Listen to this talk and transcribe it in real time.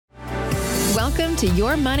Welcome to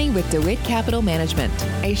Your Money with DeWitt Capital Management,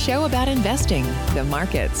 a show about investing, the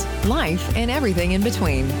markets, life, and everything in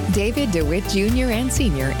between. David DeWitt Jr. and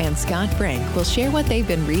Sr. and Scott Frank will share what they've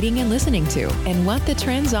been reading and listening to and what the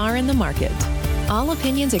trends are in the market. All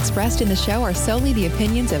opinions expressed in the show are solely the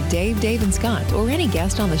opinions of Dave, and Scott, or any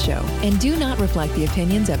guest on the show, and do not reflect the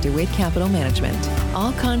opinions of DeWitt Capital Management.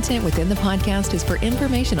 All content within the podcast is for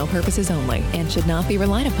informational purposes only and should not be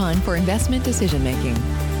relied upon for investment decision making.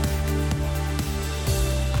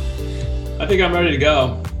 I think I'm ready to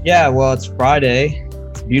go. Yeah, well, it's Friday.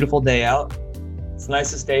 It's a beautiful day out. It's the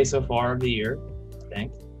nicest day so far of the year, I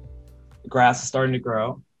think. The grass is starting to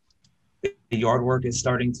grow. The yard work is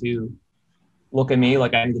starting to look at me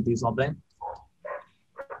like I need to do something.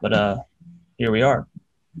 But here we are.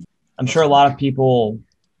 I'm sure a lot of people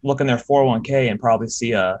look in their 401k and probably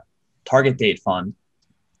see a target date fund.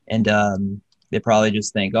 And they probably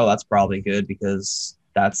just think, oh, that's probably good because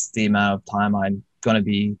that's the amount of time I'm going to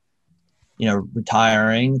be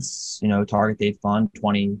retiring. It's, target date fund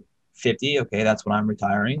 2050. Okay, that's when I'm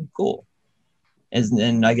retiring. Cool.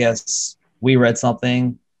 And I guess we read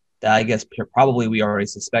something that I guess probably we already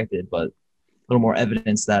suspected, but a little more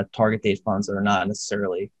evidence that target date funds are not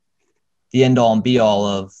necessarily the end all and be all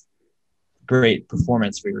of great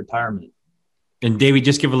performance for your retirement. And David,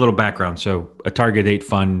 just give a little background. So a target date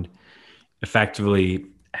fund effectively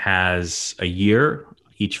has a year.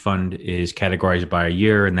 Each fund is categorized by a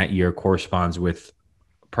year, and that year corresponds with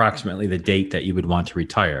approximately the date that you would want to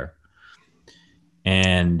retire.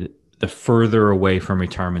 And the further away from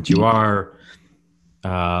retirement you are,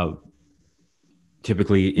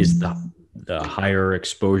 typically is the higher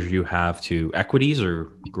exposure you have to equities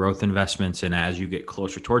or growth investments. And as you get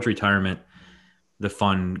closer towards retirement, the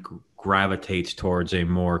fund gravitates towards a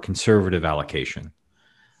more conservative allocation.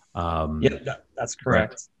 Yeah, that's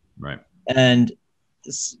correct. Right. And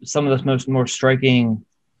some of the more striking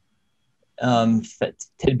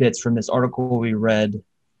tidbits from this article we read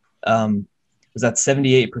was that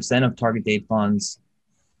 78% of target date funds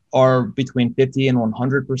are between 50 and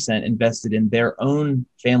 100% invested in their own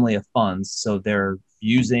family of funds. So they're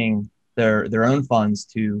using their own funds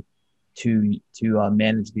to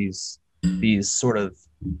manage these sort of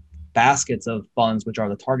baskets of funds, which are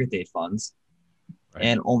the target date funds. Right.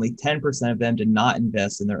 And only 10% of them did not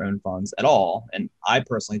invest in their own funds at all. And I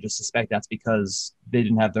personally just suspect that's because they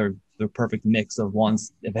didn't have their perfect mix of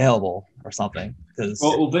ones available or something.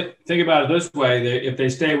 Well, think about it this way. If they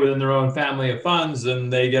stay within their own family of funds, then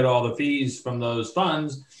they get all the fees from those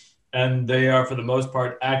funds, and they are, for the most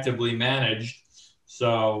part, actively managed.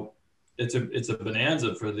 So it's a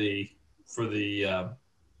bonanza for the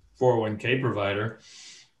 401k provider.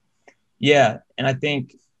 Yeah, and I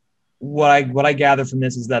think what I gather from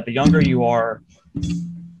this is that the younger you are,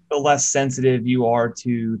 the less sensitive you are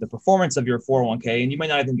to the performance of your 401k, and you might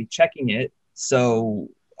not even be checking it. So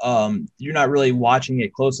you're not really watching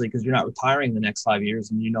it closely because you're not retiring the next 5 years,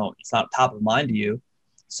 and it's not top of mind to you.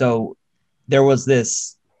 So there was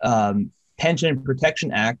this Pension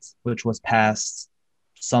Protection Act, which was passed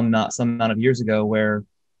some amount of years ago, where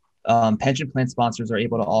pension plan sponsors are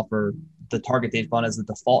able to offer the target date fund as the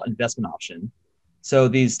default investment option. So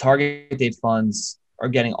these target date funds are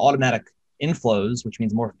getting automatic inflows, which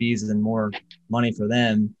means more fees and more money for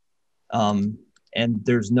them. And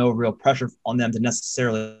there's no real pressure on them to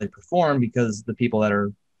necessarily perform because a lot of the people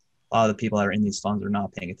that are in these funds are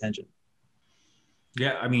not paying attention.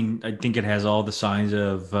 Yeah, I mean, I think it has all the signs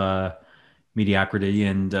of mediocrity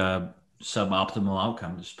and suboptimal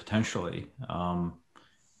outcomes potentially. And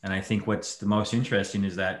I think what's the most interesting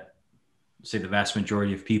is that, say, the vast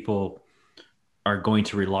majority of people are going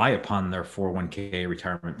to rely upon their 401k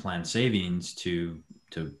retirement plan savings to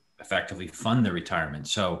effectively fund their retirement.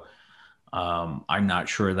 So I'm not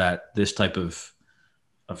sure that this type of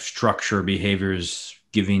structure behavior is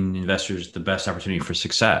giving investors the best opportunity for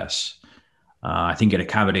success. I think it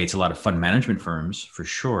accommodates a lot of fund management firms for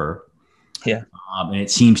sure. Yeah. And it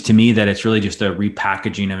seems to me that it's really just a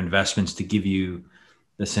repackaging of investments to give you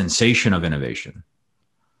the sensation of innovation.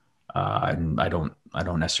 And I don't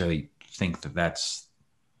necessarily think that that's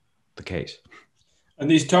the case.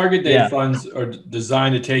 And these target date funds are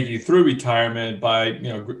designed to take you through retirement by,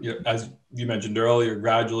 as you mentioned earlier,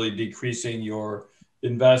 gradually decreasing your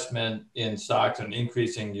investment in stocks and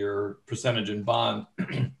increasing your percentage in bond.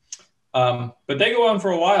 But they go on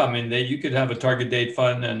for a while. I mean, you could have a target date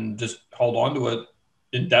fund and just hold on to it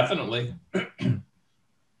indefinitely.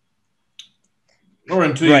 Or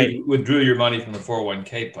until you withdrew your money from the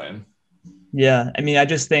 401k plan. Yeah. I mean, I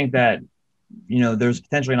just think that, there's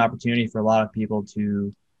potentially an opportunity for a lot of people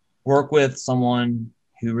to work with someone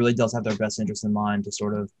who really does have their best interest in mind to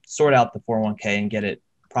sort of sort out the 401k and get it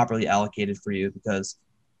properly allocated for you, because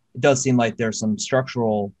it does seem like there's some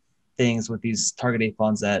structural things with these target date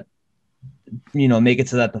funds that, make it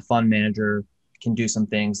so that the fund manager can do some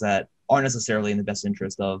things that aren't necessarily in the best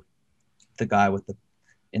interest of the guy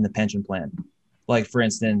in the pension plan. Like, for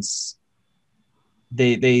instance,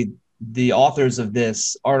 the authors of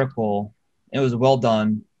this article, it was well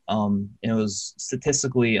done. It was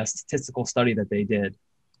a statistical study that they did.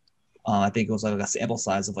 I think it was like a sample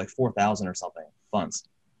size of like 4,000 or something funds.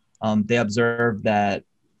 They observed that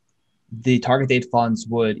the target date funds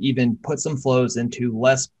would even put some flows into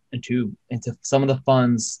some of the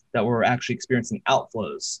funds that were actually experiencing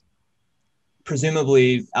outflows,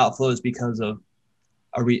 presumably outflows because of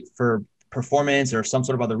for performance or some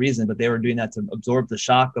sort of other reason, but they were doing that to absorb the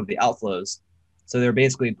shock of the outflows. So they're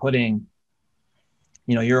basically putting,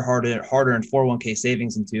 your hard-earned 401k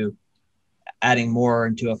savings into adding more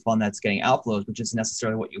into a fund that's getting outflows, which isn't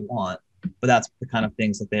necessarily what you want, but that's the kind of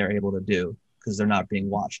things that they're able to do because they're not being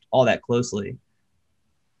watched all that closely.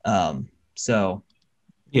 Yeah,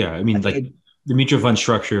 I mean, the mutual fund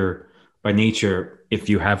structure by nature, if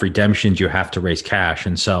you have redemptions, you have to raise cash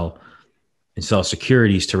and sell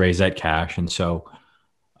securities to raise that cash. And so,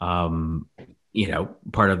 part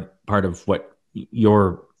of what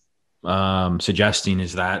you're suggesting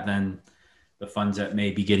is that then the funds that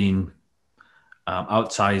may be getting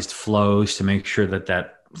outsized flows to make sure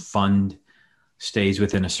that fund stays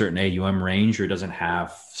within a certain AUM range or doesn't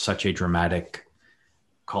have such a dramatic,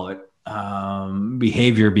 call it,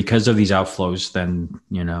 behavior because of these outflows, then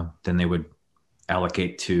they would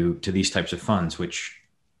allocate to these types of funds, which,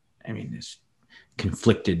 I mean, is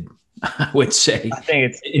conflicted, I would say, I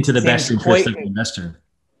think into the best interest of the investor.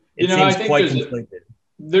 I think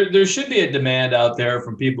there should be a demand out there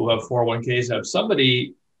from people who have 401ks, have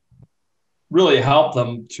somebody really help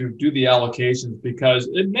them to do the allocations, because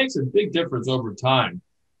it makes a big difference over time,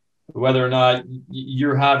 whether or not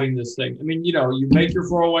you're having this thing. I mean, you make your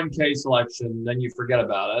 401k selection, then you forget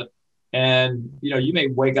about it. And, you may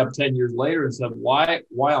wake up 10 years later and say, why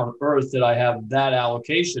on earth did I have that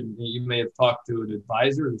allocation? You may have talked to an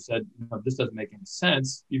advisor who said, this doesn't make any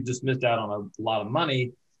sense. You've just missed out on a lot of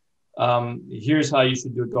money. Here's how you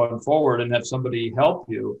should do it going forward, and have somebody help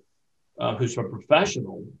you who's a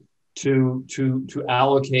professional to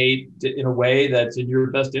allocate in a way that's in your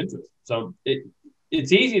best interest. So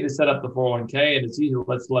it's easy to set up the 401k and it's easy to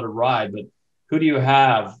let's let it ride, but who do you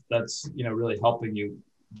have that's, really helping you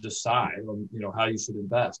decide on, how you should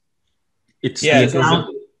invest? Go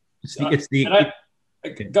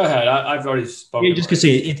ahead. I've already spoken. Yeah, just to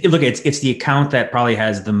say, it's the account that probably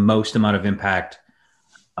has the most amount of impact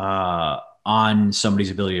on somebody's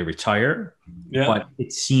ability to retire. Yeah. But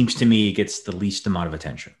it seems to me it gets the least amount of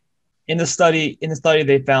attention. In the study,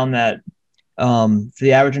 they found that for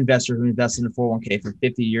the average investor who invested in a 401k for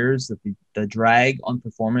 50 years, the drag on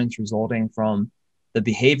performance resulting from the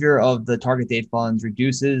behavior of the target date funds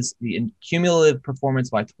reduces the cumulative performance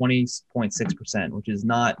by 20.6%, which is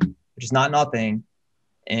not nothing.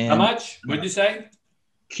 And how much would you say?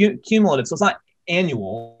 Cumulative. So it's not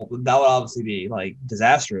annual. That would obviously be like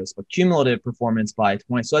disastrous, but cumulative performance by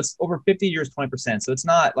 20. So it's over 50 years, 20%. So it's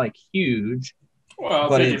not like huge. Well,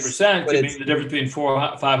 50% could mean the difference between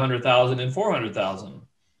 500,000 and 400,000.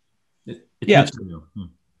 Yeah.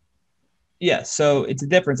 Yeah. So it's a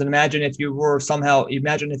difference. And imagine if you were just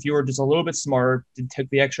a little bit smarter, took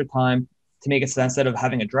the extra time to make it so instead of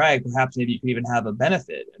having a drag, perhaps maybe you could even have a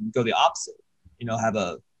benefit and go the opposite,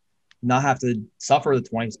 not have to suffer the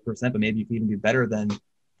 20%, but maybe you could even do better than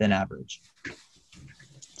average.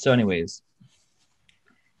 So anyways.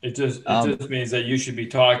 It just means that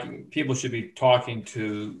people should be talking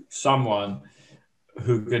to someone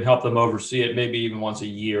who can help them oversee it, maybe even once a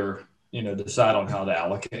year, decide on how to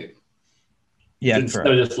allocate. Yeah, instead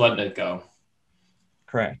of just letting it go.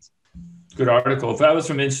 Correct. Good article. If that was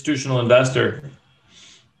from Institutional Investor.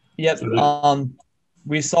 Yep. So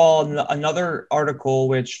we saw another article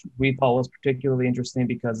which we thought was particularly interesting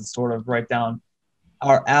because it's sort of right down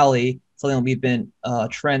our alley. Something that we've been a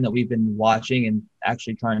trend that we've been watching and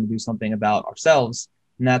actually trying to do something about ourselves.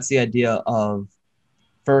 And that's the idea of,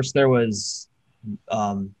 first there was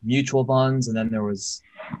mutual funds, and then there was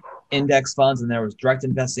index funds, and there was direct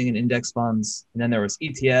investing in index funds, and then there was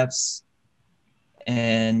ETFs,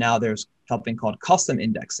 and now there's something called custom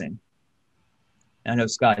indexing. And I know,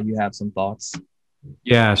 Scott, you have some thoughts.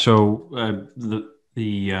 Yeah. So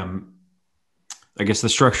I guess the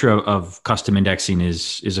structure of custom indexing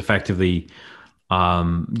is effectively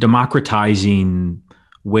democratizing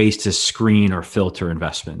ways to screen or filter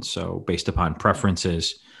investments. So based upon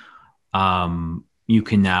preferences, you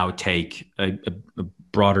can now take a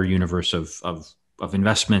broader universe of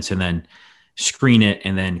investments and then screen it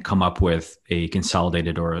and then come up with a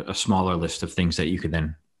consolidated or a smaller list of things that you could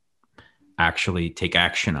then actually take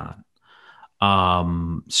action on.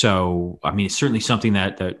 So, I mean, it's certainly something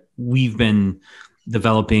that we've been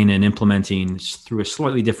developing and implementing through a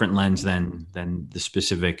slightly different lens than the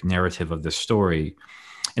specific narrative of this story.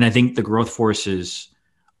 And I think the growth forces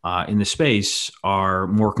in the space are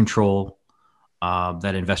more control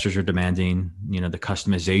that investors are demanding, the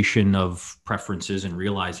customization of preferences and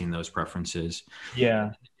realizing those preferences. Yeah.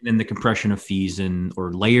 And then the compression of fees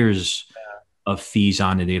or layers of fees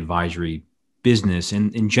onto the advisory business,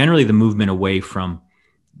 and generally the movement away from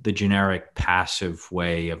the generic passive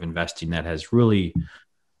way of investing that has really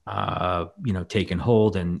taken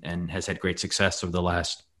hold and has had great success over the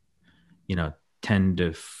last 10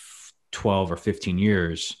 to 12 or 15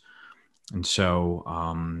 years. And so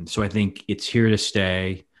I think it's here to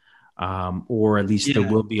stay, or at least there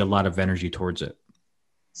will be a lot of energy towards it.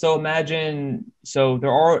 So imagine,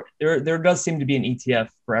 there does seem to be an ETF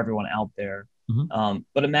for everyone out there. Mm-hmm.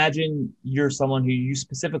 But imagine you're someone who you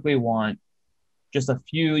specifically want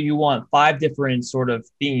you want 5 different sort of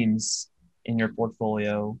themes in your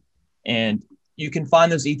portfolio, and you can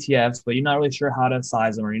find those ETFs, but you're not really sure how to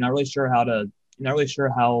size them, or you're not really sure how to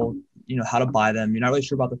buy them. You're not really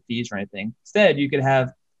sure about the fees or anything. Instead, you could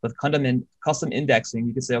have with custom indexing,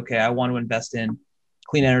 you could say, okay, I want to invest in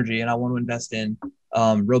clean energy, and I want to invest in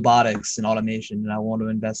robotics and automation, and I want to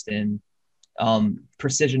invest in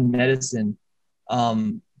precision medicine.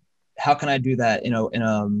 How can I do that in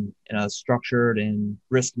a structured and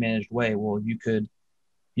risk managed way? Well, you could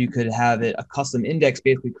have a custom index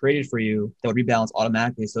basically created for you that would rebalance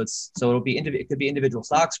automatically. So it could be individual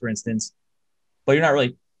stocks, for instance, but you're not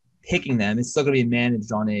really picking them. It's still going to be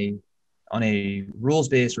managed on a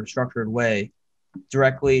rules-based or structured way,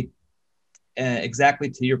 directly, exactly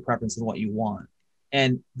to your preference and what you want.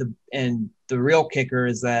 And the real kicker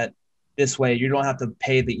is that this way you don't have to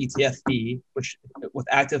pay the ETF fee, which with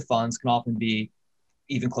active funds can often be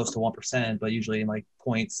even close to 1%, but usually like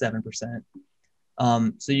 0.7%.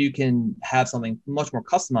 So you can have something much more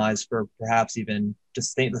customized for perhaps even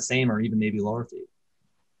just stay the same or even maybe lower fee.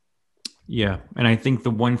 Yeah. And I think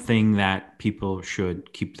the one thing that people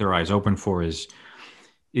should keep their eyes open for is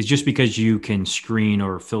just because you can screen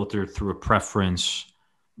or filter through a preference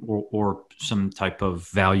or some type of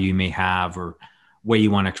value you may have or way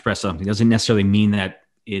you want to express something doesn't necessarily mean that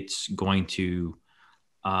it's going to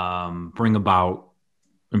bring about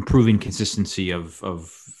improving consistency of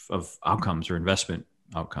outcomes or investment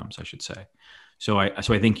outcomes, I should say. So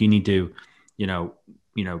I think you need to,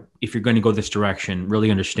 if you're going to go this direction,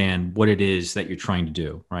 really understand what it is that you're trying to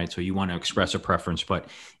do, right? So you want to express a preference, but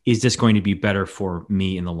is this going to be better for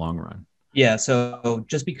me in the long run? Yeah. So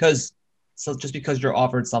just because you're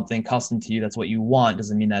offered something custom to you, that's what you want,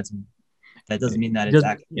 doesn't mean that it's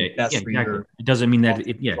actually best for you. It doesn't mean that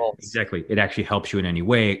exactly. It actually helps you in any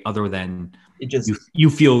way other than it just you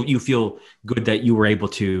feel good that you were able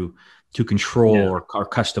to control or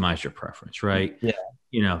customize your preference, right?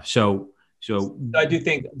 Yeah. So I do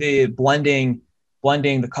think the blending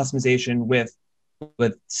the customization with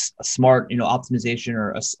a smart, optimization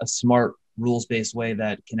or a smart rules-based way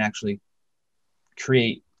that can actually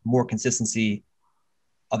create more consistency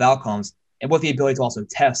of outcomes, and with the ability to also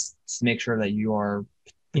test to make sure that you are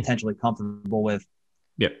potentially comfortable with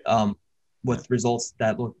results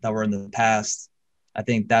that were in the past. I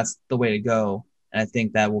think that's the way to go. And I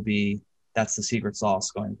think that's the secret sauce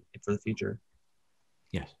going for the future.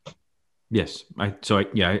 Yes. I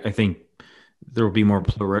think there will be more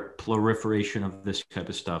proliferation of this type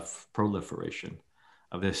of stuff,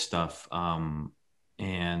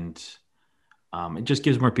 and it just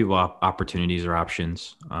gives more people opportunities or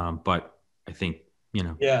options. But I think,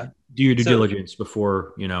 do your due diligence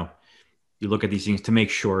before, you look at these things to make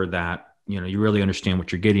sure that, you really understand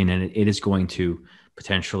what you're getting, and it is going to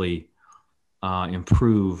potentially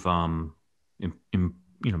improve your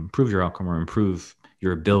outcome or improve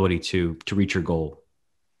your ability to reach your goal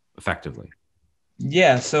effectively.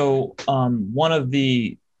 Yeah. So one of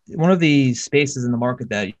the spaces in the market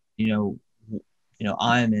that,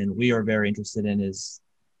 I'm in, we are very interested in is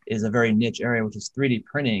a very niche area, which is 3D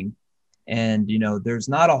printing. And, there's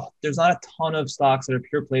not a ton of stocks that are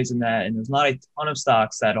pure plays in that. And there's not a ton of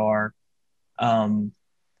stocks that are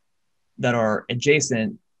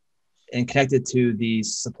adjacent and connected to the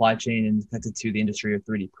supply chain and connected to the industry of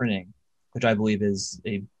 3D printing, which I believe is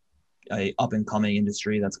a up and coming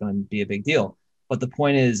industry that's going to be a big deal. But the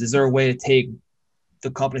point is there a way to take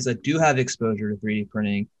the companies that do have exposure to 3D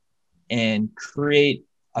printing and create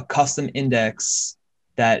a custom index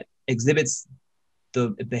that exhibits the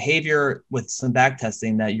behavior with some back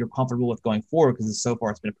testing that you're comfortable with going forward, because so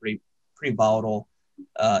far it's been a pretty volatile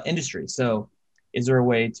industry. So is there a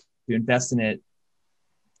way to invest in it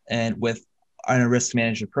and with a risk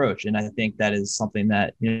managed approach? And I think that is something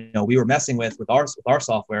that, we were messing with our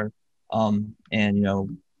software. And,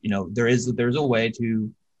 there's a way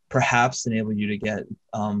to perhaps enable you to get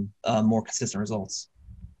more consistent results.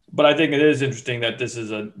 But I think it is interesting that this is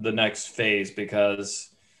the next phase, because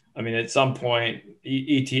at some point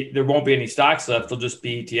there won't be any stocks left. There'll just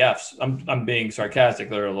be ETFs. I'm being sarcastic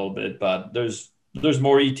there a little bit, but there's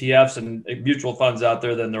more ETFs and mutual funds out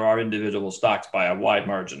there than there are individual stocks by a wide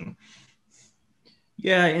margin.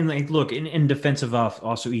 Yeah, and look, in defense of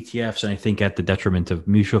also ETFs, and I think at the detriment of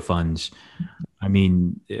mutual funds,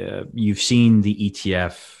 you've seen the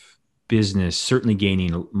ETF business certainly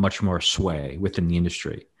gaining much more sway within the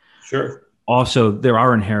industry. Sure. Also, there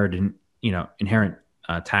are inherent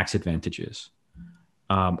tax advantages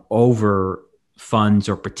over funds,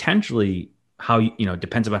 or potentially how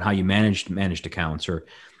depends upon how you managed accounts, or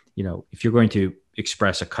if you're going to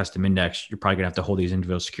express a custom index, you're probably gonna have to hold these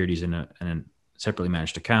individual securities in a separately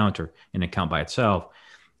managed account or an account by itself.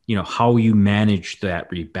 How you manage that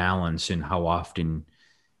rebalance and how often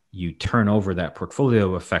you turn over that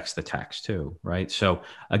portfolio affects the tax too, right? So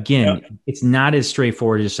again, It's not as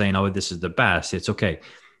straightforward as saying, oh, this is the best. It's okay.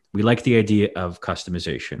 We like the idea of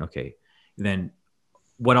customization. Okay. Then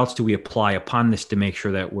what else do we apply upon this to make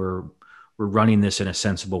sure that we're running this in a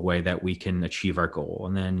sensible way that we can achieve our goal?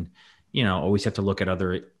 And then, always have to look at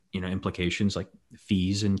other, implications like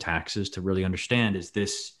fees and taxes to really understand, is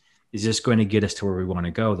this going to get us to where we want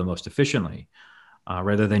to go the most efficiently?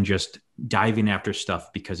 Rather than just diving after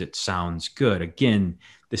stuff because it sounds good. Again,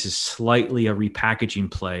 this is slightly a repackaging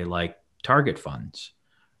play like target funds,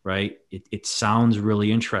 right? It sounds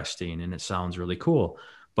really interesting and it sounds really cool,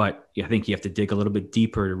 but I think you have to dig a little bit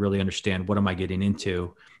deeper to really understand, what am I getting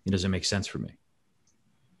into? And does it make sense for me?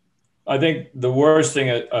 I think the worst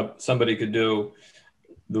thing somebody could do,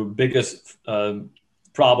 the biggest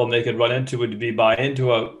problem they could run into, would be buy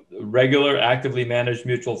into a regular actively managed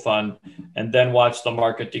mutual fund and then watch the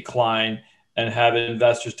market decline and have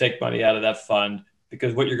investors take money out of that fund,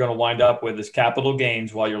 because what you're going to wind up with is capital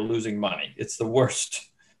gains while you're losing money. It's the worst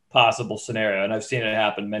possible scenario, and I've seen it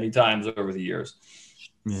happen many times over the years.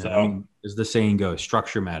 Yeah, as the saying goes,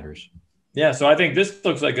 structure matters. Yeah, so I think this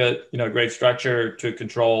looks like a great structure to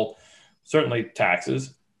control certainly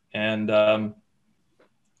taxes, and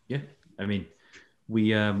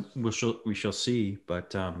we shall see,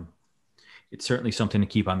 but it's certainly something to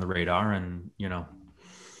keep on the radar, and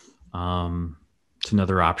it's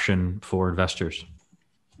another option for investors.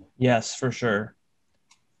 Yes, for sure.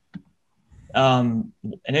 An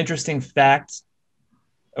interesting fact: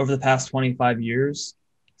 over the past 25 years,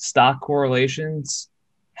 stock correlations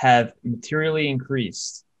have materially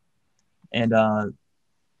increased, and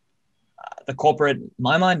the culprit, in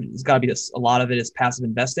my mind, has got to be a lot of it is passive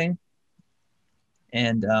investing.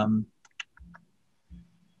 And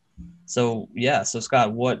so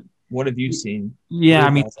Scott, what have you seen? Yeah,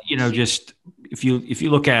 just if you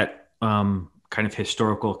look at kind of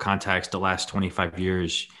historical context, the last 25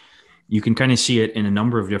 years, you can kind of see it in a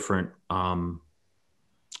number of different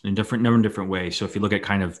different ways. So if you look at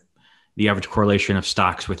kind of the average correlation of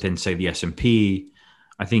stocks within, say, the S&P,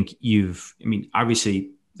 I think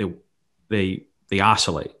obviously they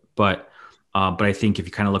oscillate, but I think if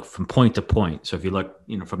you kind of look from point to point, so if you look,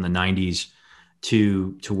 from the 90s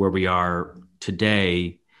to where we are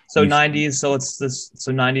today. So 90s, so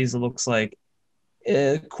 90s, it looks like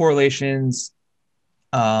correlations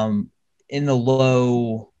in the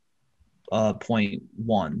low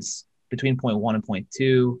 0.1s, between 0.1 and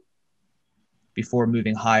 0.2, before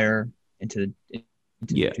moving higher into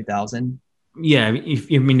 2000. Yeah,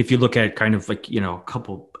 if you look at kind of like a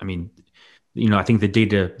couple, I think the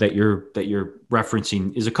data that you're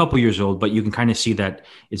referencing is a couple years old, but you can kind of see that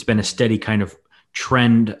it's been a steady kind of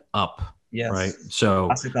trend up. Yes. Right. So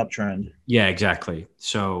classic uptrend. Yeah, exactly.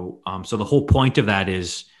 So so the whole point of that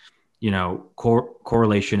is,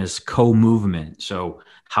 correlation is co-movement. So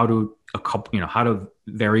how do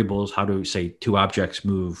variables, how do, say, two objects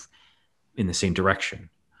move in the same direction?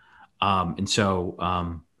 And so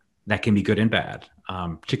that can be good and bad,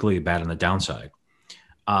 particularly bad on the downside.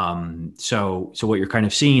 So what you're kind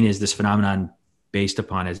of seeing is this phenomenon based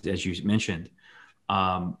upon, as you mentioned,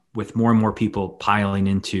 with more and more people piling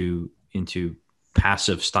into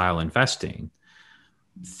passive style investing,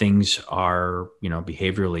 things are,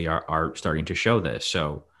 behaviorally are starting to show this.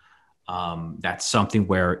 So that's something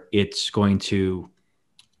where it's going to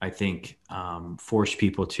I think forced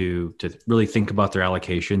people to really think about their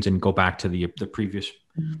allocations and go back to the previous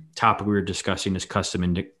topic we were discussing, is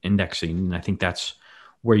custom indexing. And I think that's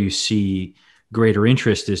where you see greater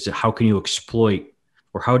interest, is to how can you exploit,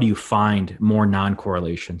 or how do you find more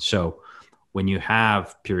non-correlation? So when you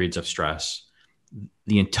have periods of stress,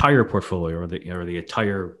 the entire portfolio or the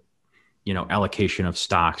entire, allocation of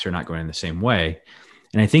stocks are not going in the same way.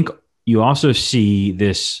 And I think you also see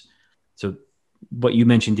this. So what you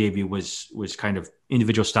mentioned, Davey, was kind of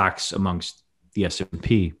individual stocks amongst the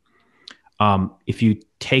S&P. If you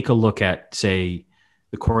take a look at, say,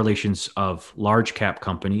 the correlations of large cap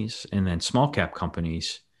companies and then small cap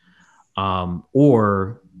companies,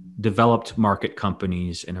 or developed market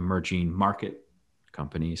companies and emerging market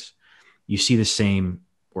companies, you see the same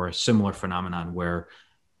or a similar phenomenon where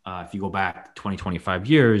if you go back 20, 25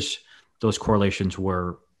 years, those correlations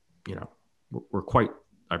were quite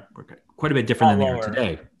a bit different than they are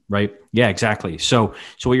today, right? Yeah, exactly. So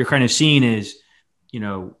what you're kind of seeing is,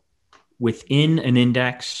 within an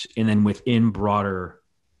index and then within broader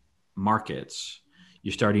markets,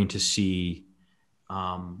 you're starting to see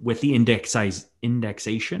with the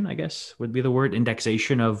indexation, I guess would be the word,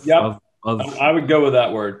 indexation of I would go with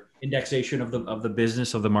that word. Indexation of the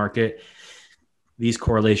business of the market. These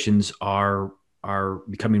correlations are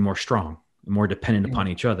becoming more strong, more dependent upon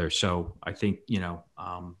each other. So I think,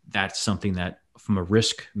 that's something that from a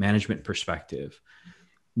risk management perspective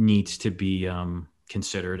needs to be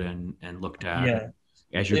considered and looked at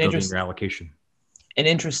as you're building your allocation. An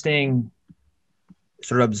interesting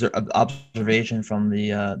sort of observation from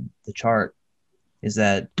the chart is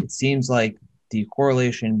that it seems like the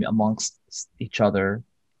correlation amongst each other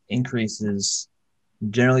increases,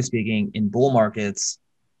 generally speaking, in bull markets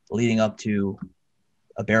leading up to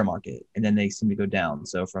a bear market, and then they seem to go down.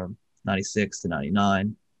 So from 96 to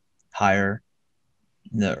 99, higher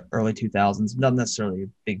in the early 2000s, not necessarily a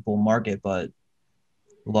big bull market, but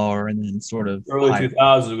lower, and then sort of early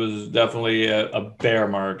 2000s was definitely a bear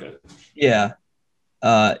market. Yeah.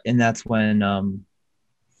 And that's when,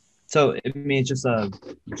 so I mean, it's just a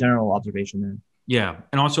general observation there. Yeah.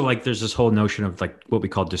 And also, like, there's this whole notion of like what we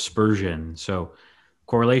call dispersion. So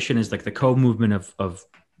correlation is like the co-movement of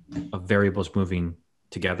variables moving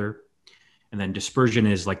together. And then dispersion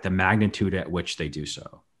is like the magnitude at which they do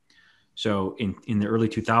so. So in the early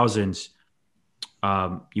 2000s,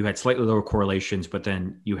 you had slightly lower correlations, but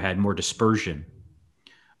then you had more dispersion.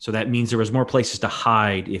 So that means there was more places to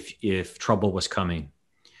hide if trouble was coming.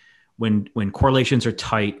 When correlations are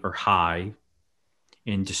tight or high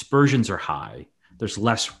and dispersions are high, there's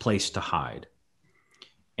less place to hide.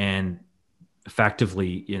 And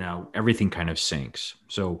effectively, everything kind of sinks.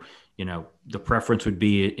 So, the preference would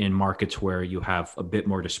be in markets where you have a bit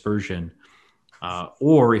more dispersion,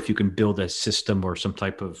 or if you can build a system or some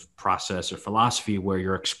type of process or philosophy where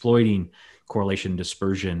you're exploiting correlation and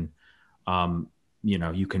dispersion,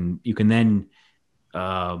 you can then,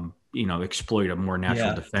 exploit a more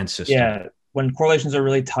natural defense system. Yeah. When correlations are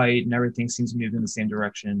really tight and everything seems to move in the same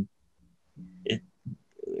direction,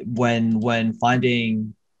 when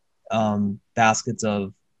finding baskets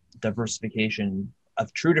of diversification,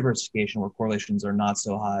 of true diversification where correlations are not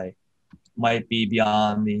so high, might be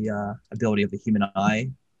beyond the ability of the human eye.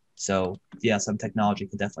 So yeah, some technology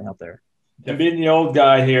could definitely help there. And being the old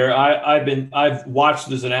guy here, I've watched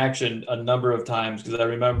this in action a number of times, because I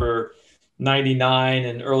remember 99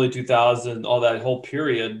 and early 2000, all that whole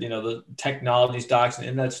period, the technology stocks and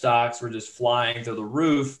internet stocks were just flying through the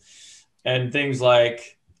roof, and things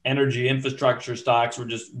like energy infrastructure stocks were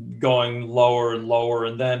just going lower and lower.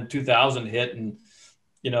 And then 2000 hit, and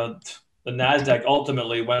the NASDAQ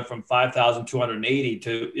ultimately went from 5,280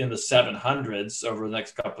 to in the 700s over the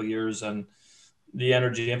next couple of years. And the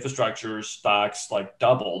energy infrastructure stocks like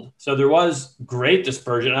doubled. So there was great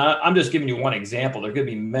dispersion. I'm just giving you one example. There could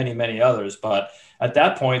be many, many others. But at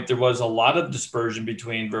that point, there was a lot of dispersion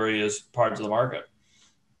between various parts of the market.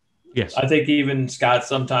 Yes. I think even, Scott,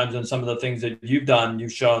 sometimes in some of the things that you've done,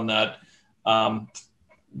 you've shown that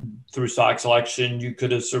through stock selection, you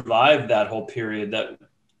could have survived that whole period that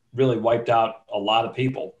really wiped out a lot of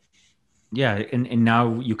people. Yeah. And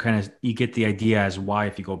now you get the idea as why,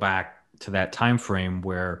 if you go back to that time frame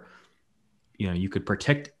where, you could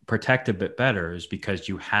protect a bit better, is because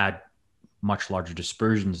you had much larger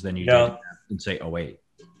dispersions than you did in, say, 08.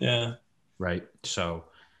 Yeah. Right. So,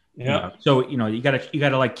 yeah. You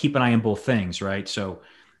gotta like keep an eye on both things, right? So,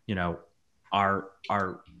 are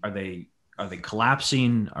they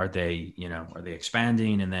collapsing? Are they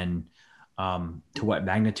expanding? And then to what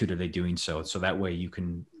magnitude are they doing so? So that way you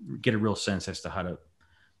can get a real sense as to how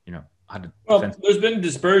Well, there's been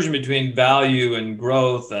dispersion between value and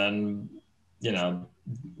growth, and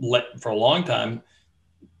for a long time,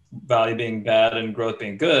 value being bad and growth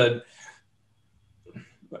being good.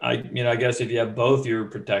 I guess if you have both, you're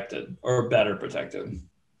protected or better protected.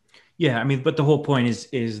 Yeah, I mean, but the whole point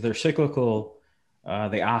is they're cyclical,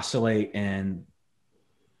 they oscillate, and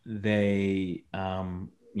they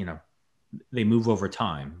they move over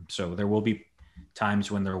time. So there will be times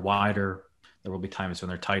when they're wider, there will be times when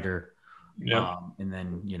they're tighter. Yeah. And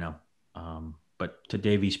then, but to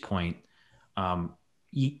Davey's point, until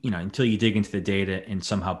you dig into the data and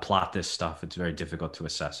somehow plot this stuff, it's very difficult to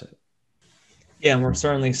assess it. Yeah, and we're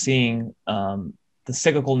certainly seeing the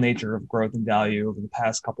cyclical nature of growth and value over the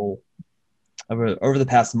past over the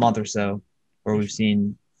past month or so, where we've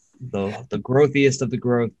seen the growthiest of the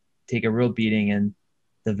growth take a real beating, and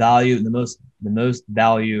the value, the most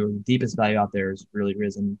value, deepest value out there has really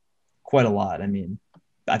risen quite a lot. I mean,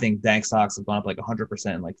 I think bank stocks have gone up like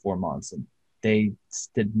 100% in like 4 months, and they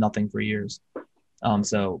did nothing for years.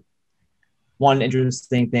 So one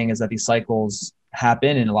interesting thing is that these cycles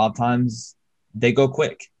happen, and a lot of times they go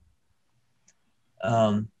quick.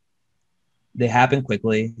 They happen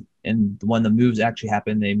quickly, and when the moves actually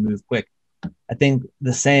happen, they move quick. I think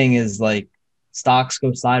the saying is like stocks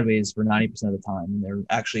go sideways for 90% of the time, and they're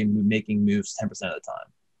actually making moves 10% of the time,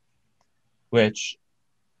 which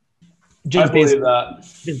just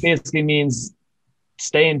basically means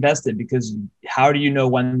stay invested, because how do you know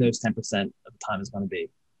when those 10% of the time is going to be?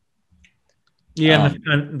 Yeah,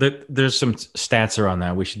 there's some stats around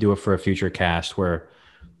that. We should do it for a future cast where,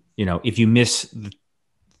 if you miss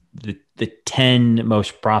the 10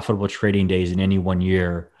 most profitable trading days in any 1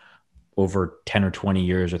 year over 10 or 20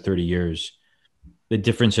 years or 30 years, the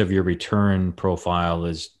difference of your return profile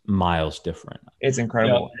is miles different. It's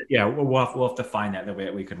incredible. Yeah, we'll have to find that way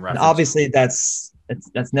we can reference. And obviously, that's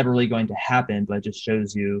never really going to happen, but it just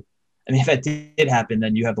shows you. I mean, if it did happen,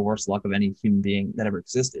 then you have the worst luck of any human being that ever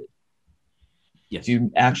existed. Yes,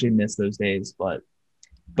 you actually miss those days, but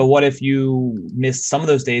what if you missed some of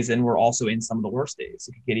those days and were also in some of the worst days?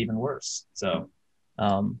 It could get even worse. So,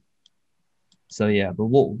 yeah,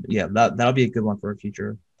 but that'll be a good one for a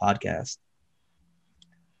future podcast.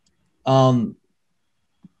 Did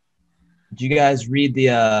you guys read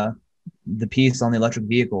the piece on the electric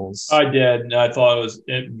vehicles? I did. I thought it was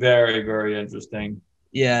very, very interesting.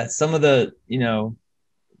 Yeah, some of the,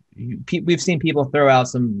 we've seen people throw out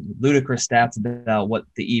some ludicrous stats about what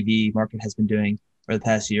the EV market has been doing for the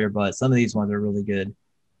past year, but some of these ones are really good.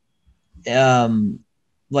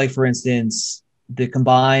 Like, for instance, the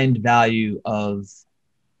combined value of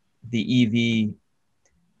the EV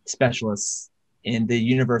specialists in the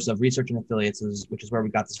universe of research and affiliates, which is where we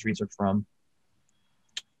got this research from,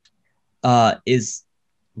 is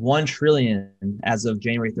 $1 trillion as of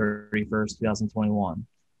January 31st, 2021,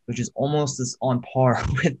 which is almost as on par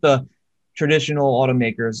with the traditional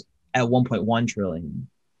automakers at 1.1 trillion.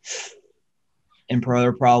 And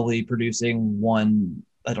they're probably producing one,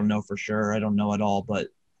 I don't know for sure, I don't know at all, but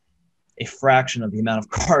a fraction of the amount of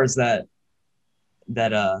cars that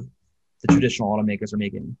the traditional automakers are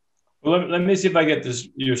making. Well, let me see if I get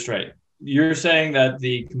you straight. You're saying that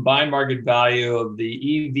the combined market value of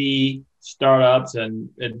the EV startups and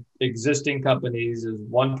existing companies is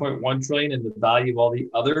 1.1 trillion, and the value of all the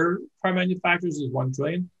other car manufacturers is 1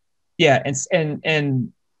 trillion? Yeah, and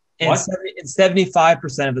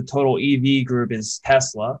 75% of the total EV group is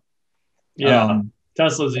Tesla. Yeah,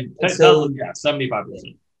 Tesla's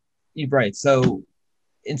 75%. Right. So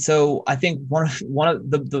I think one of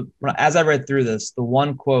the as I read through this, the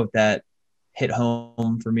one quote that hit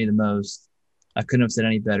home for me the most, I couldn't have said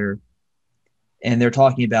any better. And they're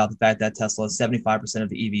talking about the fact that Tesla is 75% of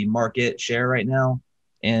the EV market share right now,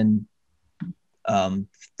 and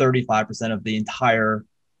 35% of the entire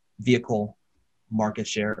vehicle market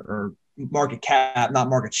share, or market cap, not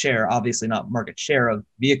market share, obviously not market share of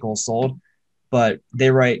vehicles sold. But they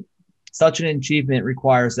write, such an achievement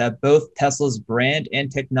requires that both Tesla's brand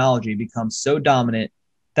and technology become so dominant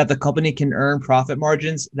that the company can earn profit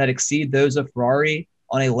margins that exceed those of Ferrari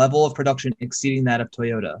on a level of production exceeding that of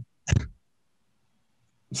Toyota.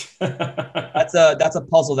 That's a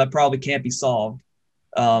puzzle that probably can't be solved.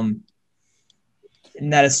 And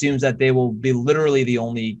that assumes that they will be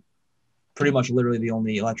pretty much literally the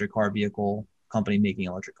only electric car vehicle company making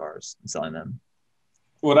electric cars and selling them.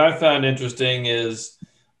 What I found interesting is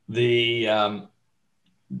the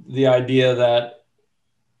idea that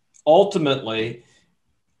ultimately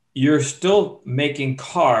you're still making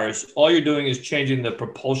cars. All you're doing is changing the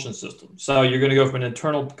propulsion system. So you're going to go from an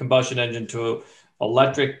internal combustion engine to an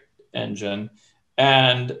electric engine.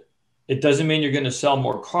 And it doesn't mean you're going to sell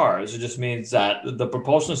more cars. It just means that the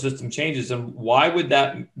propulsion system changes. And why would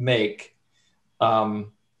that make,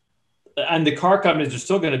 and the car companies are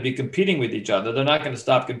still going to be competing with each other. They're not going to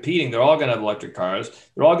stop competing. They're all going to have electric cars.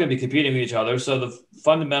 They're all going to be competing with each other. So the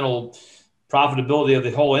fundamental profitability of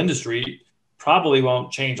the whole industry probably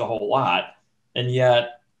won't change a whole lot. And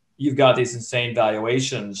yet you've got these insane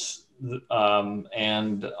valuations. And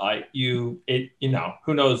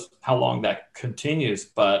who knows how long that continues,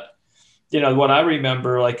 but what I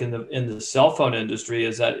remember, like in the cell phone industry,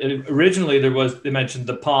 is that originally they mentioned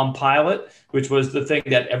the Palm Pilot, which was the thing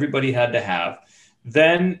that everybody had to have.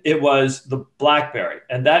 Then it was the BlackBerry,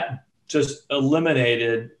 and that just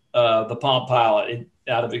eliminated the Palm Pilot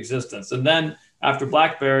out of existence. And then after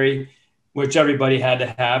BlackBerry, which everybody had to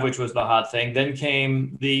have, which was the hot thing, then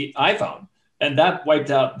came the iPhone, and that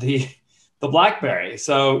wiped out the BlackBerry.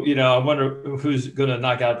 So I wonder who's going to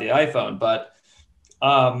knock out the iPhone, but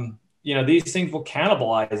these things will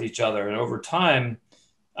cannibalize each other. And over time,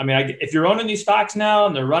 I mean, if you're owning these stocks now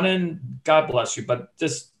and they're running, God bless you. But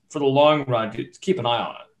just for the long run, keep an eye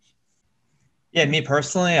on it. Yeah, me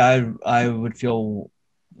personally, I would feel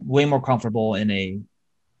way more comfortable in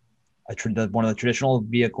one of the traditional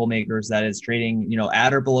vehicle makers that is trading,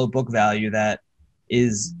 at or below book value, that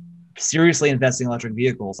is seriously investing in electric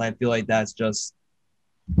vehicles. I feel like that's just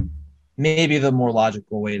maybe the more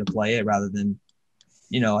logical way to play it rather than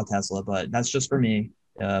a Tesla, but that's just for me.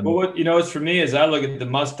 Well, what's for me is I look at the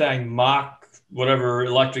Mustang Mach, whatever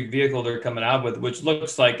electric vehicle they're coming out with, which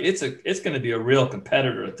looks like it's going to be a real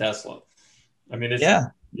competitor to Tesla. I mean,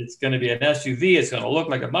 it's going to be an SUV. It's going to look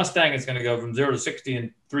like a Mustang. It's going to go from 0 to 60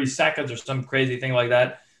 in 3 seconds or some crazy thing like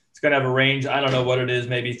that. It's going to have a range. I don't know what it is,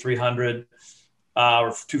 maybe 300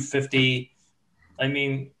 or 250. I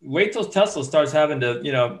mean, wait till Tesla starts having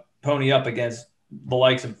to, pony up against the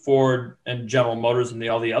likes of Ford and General Motors and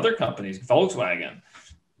all the other companies, Volkswagen.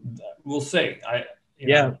 We'll see.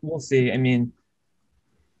 We'll see. I mean,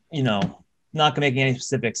 not going to make any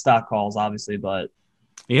specific stock calls, obviously, but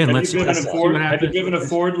have you driven a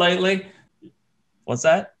Ford lately? What's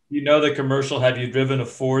that? The commercial. Have you driven a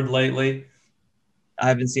Ford lately? I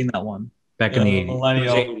haven't seen that one. Back in the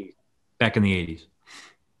 80s. Back in the 80s.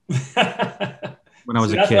 When I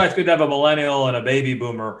was a kid. That's why it's good to have a millennial and a baby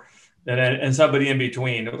boomer and somebody in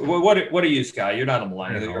between. What are you, Sky? You're not a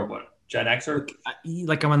millennial. You're what? Gen Xer?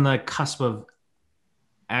 Like I'm on the cusp of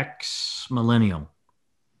X millennial.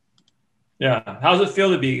 Yeah. How does it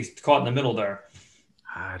feel to be caught in the middle there?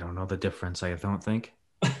 I don't know the difference. I don't think.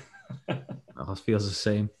 It feels the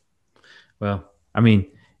same. Well, I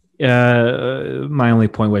mean, my only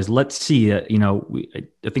point was, let's see. I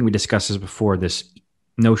think we discussed this before. This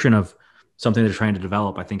notion of something they're trying to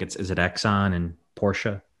develop. I think is it Exxon and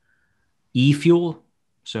Porsche e-fuel.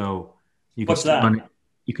 So you can still run.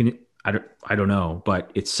 You can. I don't know,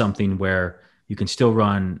 but it's something where you can still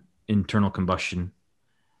run internal combustion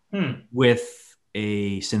with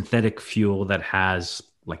a synthetic fuel that has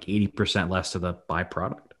like 80% less of the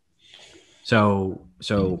byproduct. So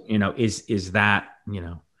is that,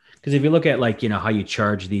 because if you look at how you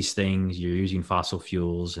charge these things, you're using fossil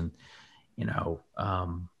fuels, and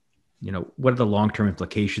what are the long-term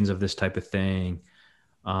implications of this type of thing,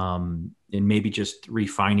 and maybe just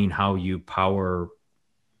refining how you power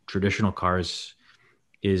traditional cars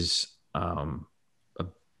is a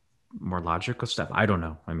more logical step. I don't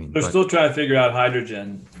know. I mean, they're still trying to figure out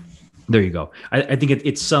hydrogen. There you go. I think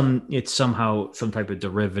it's somehow some type of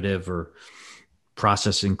derivative or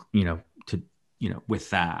processing, with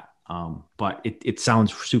that. But it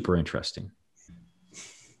sounds super interesting.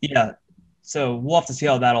 Yeah. So we'll have to see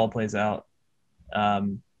how that all plays out.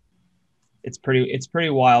 It's pretty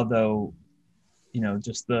wild though,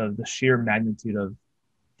 just the sheer magnitude of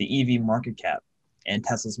the EV market cap and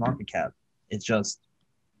Tesla's market cap. It's just,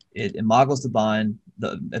 it boggles the mind.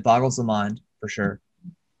 It boggles the mind for sure.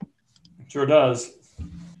 Sure does.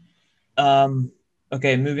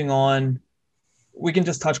 Okay, moving on. We can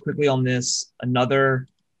just touch quickly on this. Another,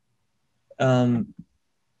 Bitcoin's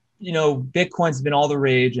been all the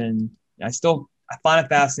rage, and I find it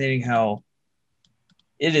fascinating how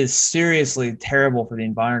it is seriously terrible for the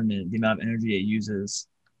environment, the amount of energy it uses.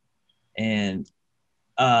 And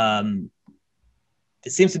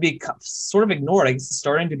it seems to be sort of ignored. I guess it's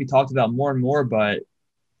starting to be talked about more and more, but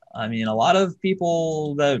I mean, a lot of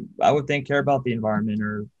people that I would think care about the environment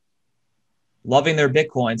are loving their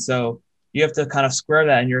Bitcoin. So you have to kind of square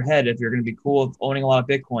that in your head. If you're going to be cool with owning a lot of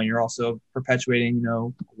Bitcoin, you're also perpetuating,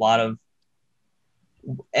 a lot of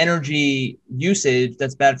energy usage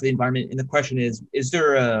that's bad for the environment. And the question is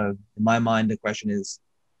there in my mind, the question is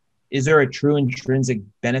there a true intrinsic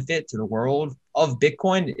benefit to the world of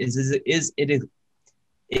Bitcoin is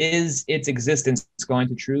its existence going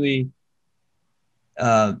to truly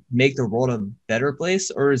make the world a better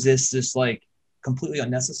place, or is this just like completely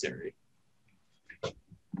unnecessary?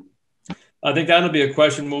 I think that'll be a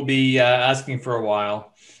question we'll be asking for a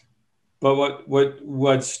while. But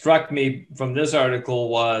what struck me from this article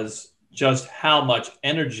was just how much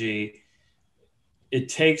energy it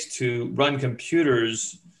takes to run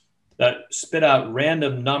computers that spit out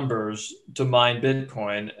random numbers to mine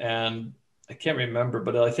Bitcoin. And I can't remember,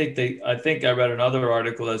 but I think I read another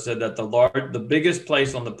article that said that the biggest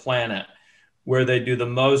place on the planet where they do the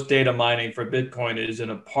most data mining for Bitcoin is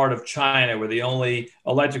in a part of China where the only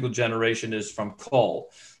electrical generation is from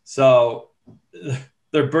coal. So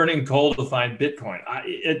they're burning coal to find Bitcoin.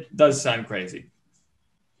 It does sound crazy.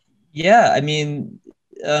 Yeah, I mean,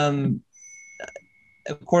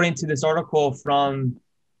 according to this article from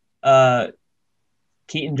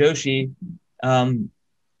Keaton Joshi,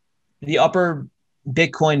 the upper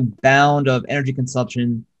Bitcoin bound of energy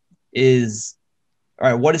consumption is,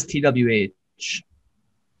 all right, what is TWH?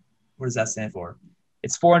 What does that stand for?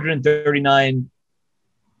 It's 439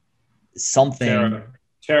 something.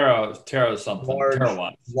 Tera something.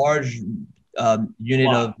 Large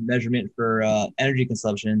unit of measurement for energy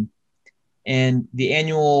consumption. And the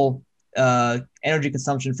annual energy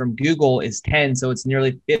consumption from Google is 10. So it's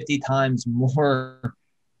nearly 50 times more,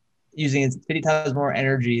 using 50 times more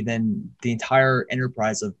energy than the entire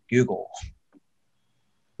enterprise of Google,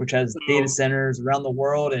 which has data centers around the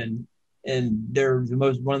world, and they're one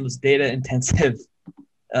of the most data intensive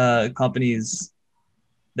companies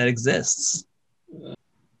that exists.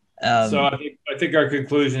 So I think our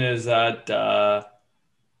conclusion is that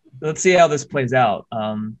let's see how this plays out.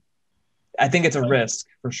 I think it's a risk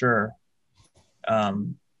for sure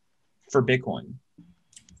for Bitcoin,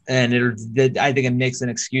 and I think it makes an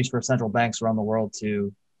excuse for central banks around the world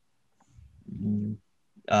to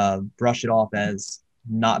brush it off as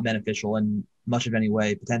not beneficial in much of any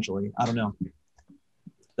way, potentially. I don't know.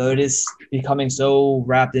 So it is becoming so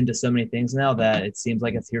wrapped into so many things now that it seems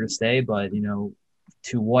like it's here to stay, but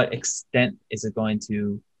to what extent is it going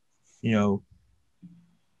to,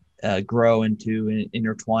 grow into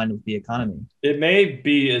intertwined with the economy? It may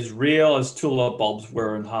be as real as tulip bulbs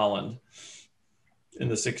were in Holland in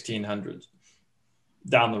the 1600s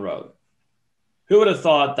down the road. Who would have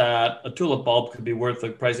thought that a tulip bulb could be worth the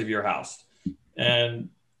price of your house? And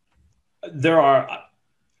I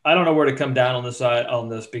don't know where to come down on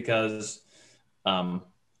this because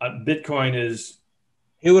Bitcoin is.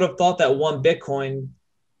 Who would have thought that one Bitcoin,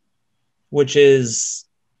 which is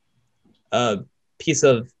a piece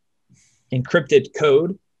of encrypted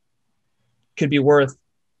code, could be worth,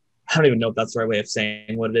 I don't even know if that's the right way of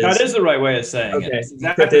saying what it is. That is the right way of saying it.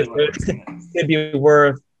 Exactly. Could be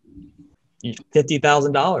worth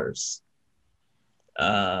 $50,000.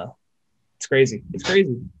 It's crazy. It's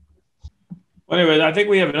crazy. Well, anyways, I think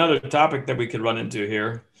we have another topic that we could run into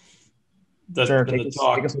here. That's been the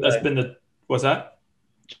talk. What's that?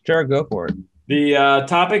 Sure, go for it. The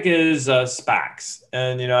topic is SPACs.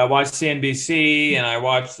 And, I watch CNBC and I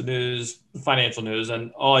watch the news, the financial news,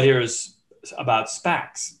 and all I hear is about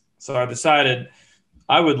SPACs. So I decided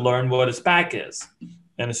I would learn what a SPAC is.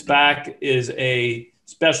 And a SPAC is a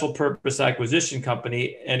special purpose acquisition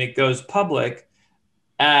company, and it goes public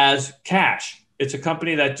as cash. It's a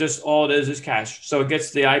company that just all it is cash. So it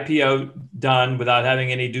gets the IPO done without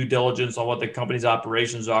having any due diligence on what the company's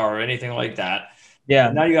operations are or anything like that. Yeah.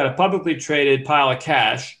 And now you got a publicly traded pile of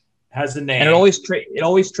cash, has the name. And it always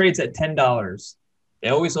trades at $10. They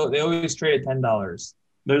always trade at $10.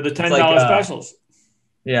 They're the $10 specials.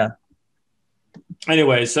 Yeah.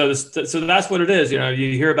 Anyway, so that's what it is. You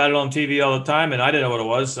hear about it on TV all the time, and I didn't know what it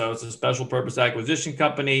was. So it's a special purpose acquisition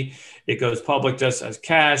company. It goes public just as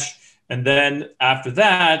cash. And then after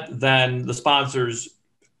that, then the sponsors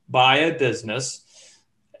buy a business,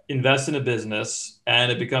 invest in a business,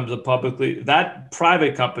 and it becomes that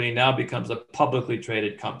private company now becomes a publicly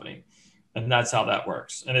traded company. And that's how that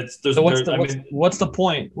works. And what's the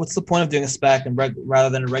point? What's the point of doing a SPAC rather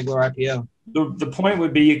than a regular IPO? The point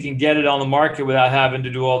would be you can get it on the market without having to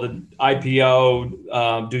do all the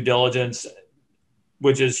IPO due diligence,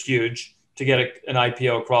 which is huge to get an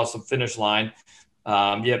IPO across the finish line. You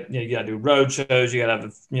got to do road shows, you got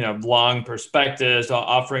to have long perspectives,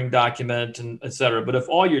 offering document, and et cetera. But if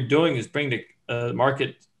all you're doing is bring to the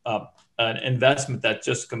market an investment that's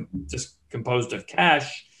just composed of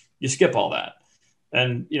cash, you skip all that.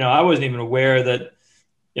 And I wasn't even aware that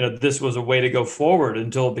this was a way to go forward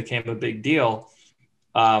until it became a big deal.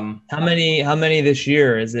 How many this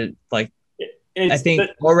year? Is it like I think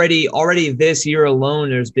already this year alone,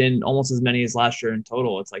 there's been almost as many as last year in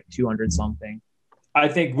total. It's like 200 something. I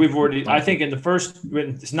think in the first,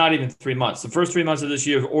 it's not even 3 months. The first 3 months of this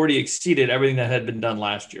year have already exceeded everything that had been done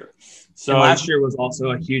last year. So and last year was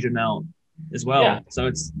also a huge amount as well. Yeah. So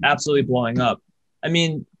it's absolutely blowing up. I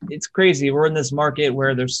mean, it's crazy. We're in this market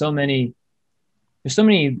where there's so many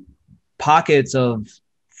pockets of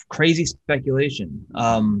crazy speculation.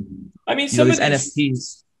 I mean, some of these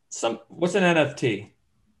NFTs. What's an NFT?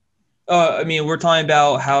 I mean, we're talking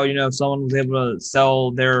about how, someone was able to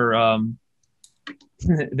sell their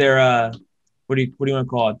what do you want to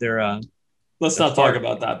call it? Let's not talk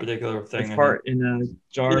about that particular thing. Fart in a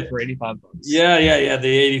jar for $85. Yeah.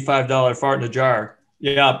 The $85 fart in a jar.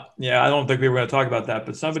 Yeah. I don't think we were going to talk about that,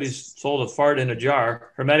 but somebody's sold a fart in a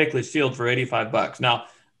jar, hermetically sealed, for $85. Now,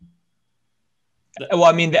 well,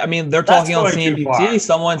 I mean, they're talking on CNBC.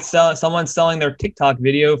 Someone's selling their TikTok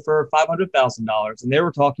video for $500,000, and they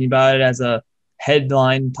were talking about it as a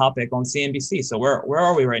headline topic on CNBC. So where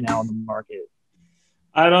are we right now in the market?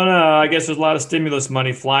 I don't know. I guess there's a lot of stimulus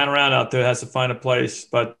money flying around out there. It has to find a place.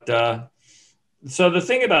 But so the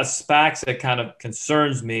thing about SPACs that kind of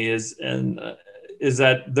concerns me is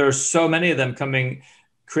that there's so many of them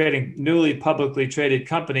creating newly publicly traded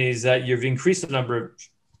companies that you've increased the number of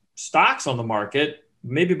stocks on the market,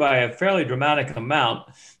 maybe by a fairly dramatic amount,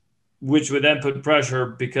 which would then put pressure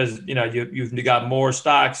because you've got more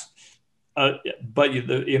stocks, but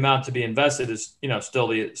the amount to be invested is still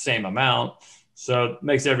the same amount. So it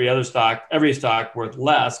makes every stock worth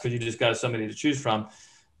less because you just got so many to choose from.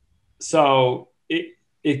 So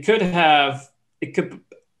it could,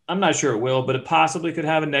 I'm not sure it will, but it possibly could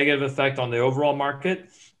have a negative effect on the overall market.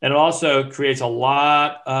 And it also creates a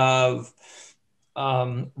lot of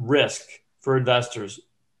risk for investors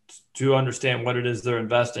to understand what it is they're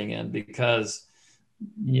investing in, because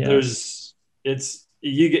what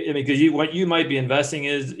you might be investing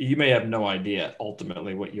is, you may have no idea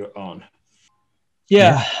ultimately what you own.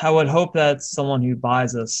 Yeah, I would hope that someone who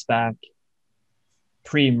buys a SPAC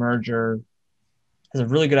pre-merger has a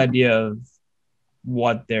really good idea of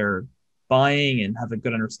what they're buying and have a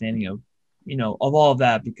good understanding of, of all of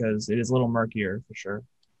that, because it is a little murkier for sure.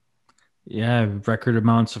 Yeah, record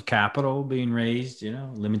amounts of capital being raised,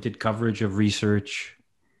 limited coverage of research.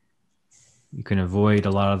 You can avoid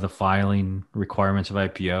a lot of the filing requirements of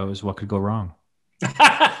IPOs. What could go wrong?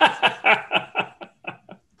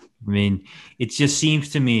 I mean, it just seems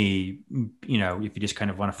to me, if you just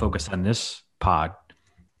kind of want to focus on this pod,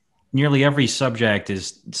 nearly every subject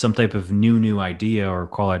is some type of new idea, or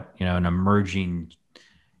call it, an emerging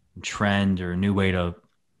trend or a new way to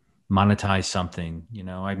monetize something.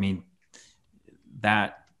 I mean,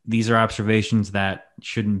 that these are observations that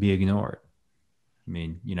shouldn't be ignored. I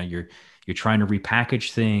mean, you're trying to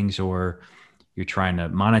repackage things, or you're trying to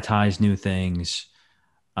monetize new things.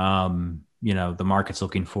 The market's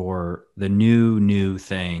looking for the new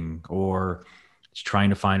thing, or it's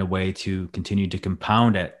trying to find a way to continue to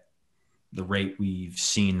compound at the rate we've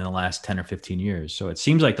seen in the last 10 or 15 years. So it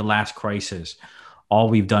seems like the last crisis, all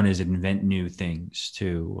we've done is invent new things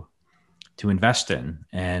to invest in.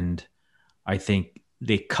 And I think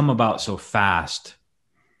they come about so fast.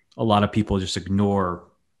 A lot of people just ignore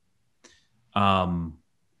what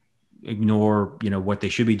they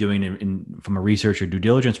should be doing from a research or due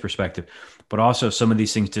diligence perspective, but also some of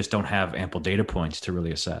these things just don't have ample data points to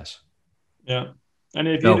really assess. Yeah. And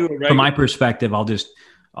if you do from my perspective,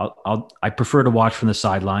 I prefer to watch from the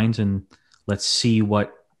sidelines, and let's see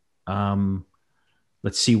what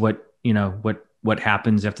what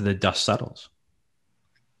happens after the dust settles.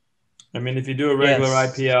 I mean, if you do a regular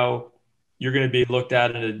IPO, you're going to be looked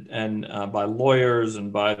at and by lawyers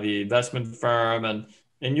and by the investment firm,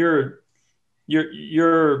 and your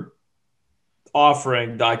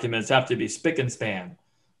offering documents have to be spick and span.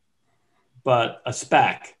 But a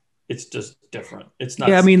SPAC, it's just different. It's not.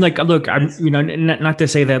 Yeah, I mean, look, I'm not to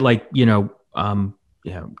say that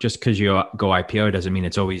just because you go IPO doesn't mean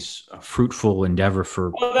it's always a fruitful endeavor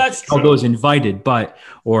for all those invited,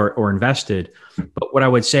 or invested. But what I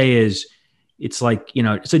would say is, it's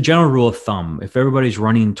it's a general rule of thumb. If everybody's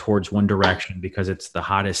running towards one direction because it's the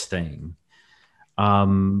hottest thing, I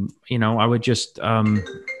would just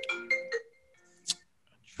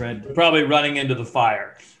tread. Probably running into the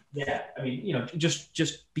fire. Yeah, I mean,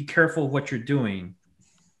 just be careful what you're doing,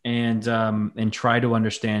 and try to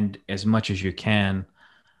understand as much as you can,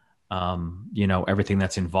 everything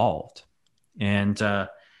that's involved, and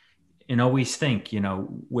always think,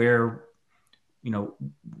 where,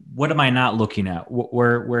 what am I not looking at?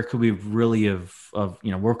 Where could we really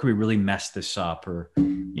where could we really mess this up, or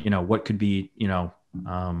what could be,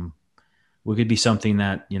 could be something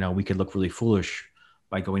that, we could look really foolish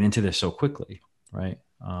by going into this so quickly. Right.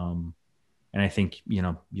 And I think,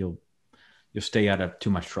 you'll stay out of too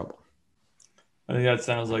much trouble. I think that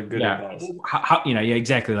sounds like good advice.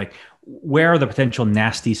 Exactly. Like, where are the potential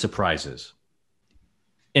nasty surprises?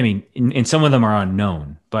 I mean, and some of them are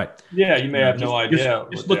unknown, but you may have no idea.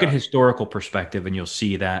 Just look at historical perspective, and you'll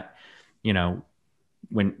see that, when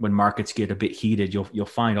markets get a bit heated, you'll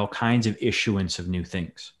find all kinds of issuance of new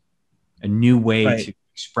things, a new way to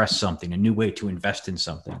express something, a new way to invest in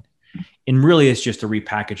something. And really, it's just a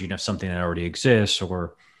repackaging of something that already exists,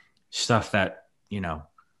 or stuff that,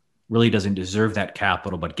 really doesn't deserve that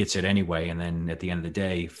capital, but gets it anyway. And then at the end of the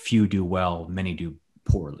day, few do well, many do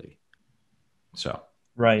poorly. So.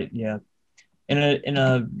 Right. Yeah. In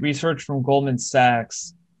a research from Goldman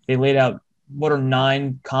Sachs, they laid out what are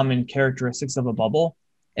 9 common characteristics of a bubble.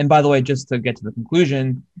 And by the way, just to get to the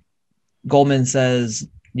conclusion, Goldman says,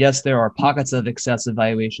 yes, there are pockets of excessive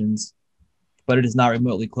valuations, but it is not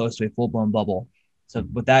remotely close to a full-blown bubble. So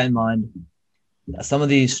with that in mind, some of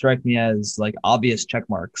these strike me as like obvious check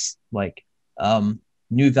marks, like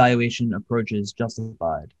new valuation approaches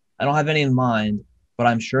justified. I don't have any in mind, but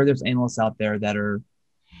I'm sure there's analysts out there that are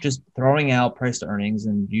just throwing out price to earnings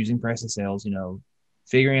and using price to sales,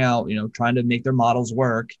 figuring out, trying to make their models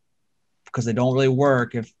work, because they don't really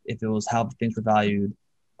work if it was how things were valued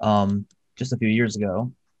just a few years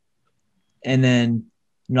ago. And then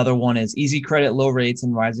another one is easy credit, low rates,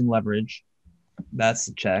 and rising leverage. That's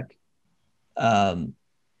a check.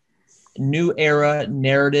 New era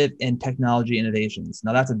narrative and technology innovations.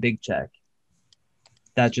 Now that's a big check.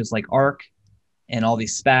 That's just like ARK and all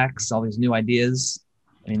these SPACs, all these new ideas.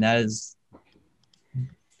 I mean, that is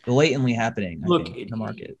blatantly happening in the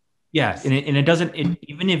market. Yeah. And it doesn't,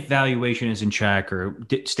 even if valuation is in check or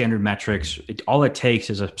standard metrics, all it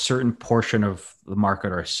takes is a certain portion of the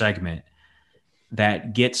market or a segment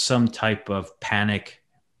that gets some type of panic,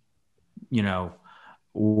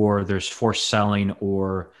 or there's forced selling,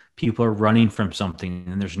 or people are running from something,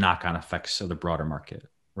 and there's knock-on effects of the broader market.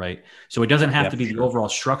 Right. So it doesn't have to be the overall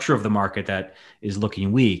structure of the market that is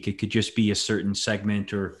looking weak. It could just be a certain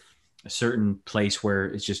segment or a certain place where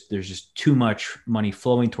there's just too much money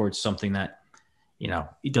flowing towards something that,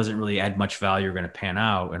 it doesn't really add much value or going to pan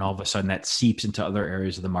out. And all of a sudden that seeps into other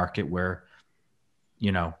areas of the market where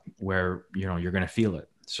you're going to feel it.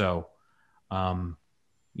 So,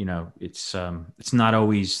 it's not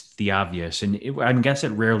always the obvious, and I guess it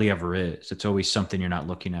rarely ever is. It's always something you're not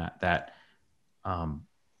looking at that,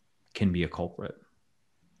 can be a culprit.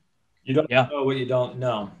 You don't know what you don't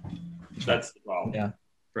know. That's the problem. Yeah.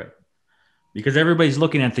 Right. Because everybody's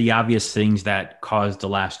looking at the obvious things that caused the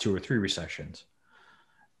last 2 or 3 recessions.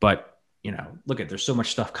 But, there's so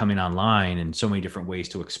much stuff coming online and so many different ways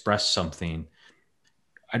to express something.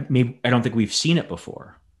 I don't think we've seen it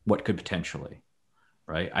before. What could potentially,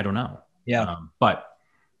 right? I don't know. Yeah. But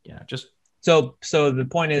just. So the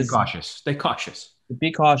point is, stay cautious.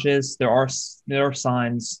 Be cautious. There are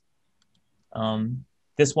signs.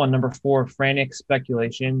 This one, number 4, frantic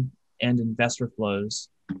speculation and investor flows.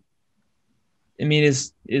 I mean,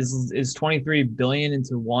 is 23 billion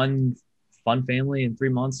into one fund family in 3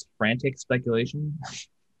 months frantic speculation?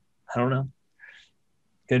 I don't know.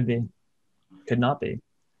 Could be, could not be.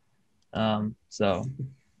 So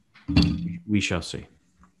we shall see.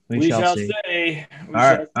 We shall see. All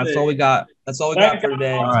right, that's all we got. That's all we got for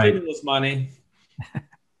today. All right. Stimulus money.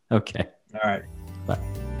 Okay. All right. Bye.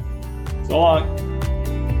 So long.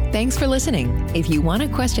 Thanks for listening. If you want a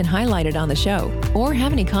question highlighted on the show or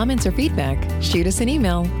have any comments or feedback, shoot us an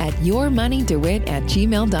email at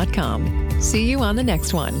yourmoneydewit@gmail.com. See you on the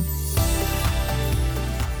next one.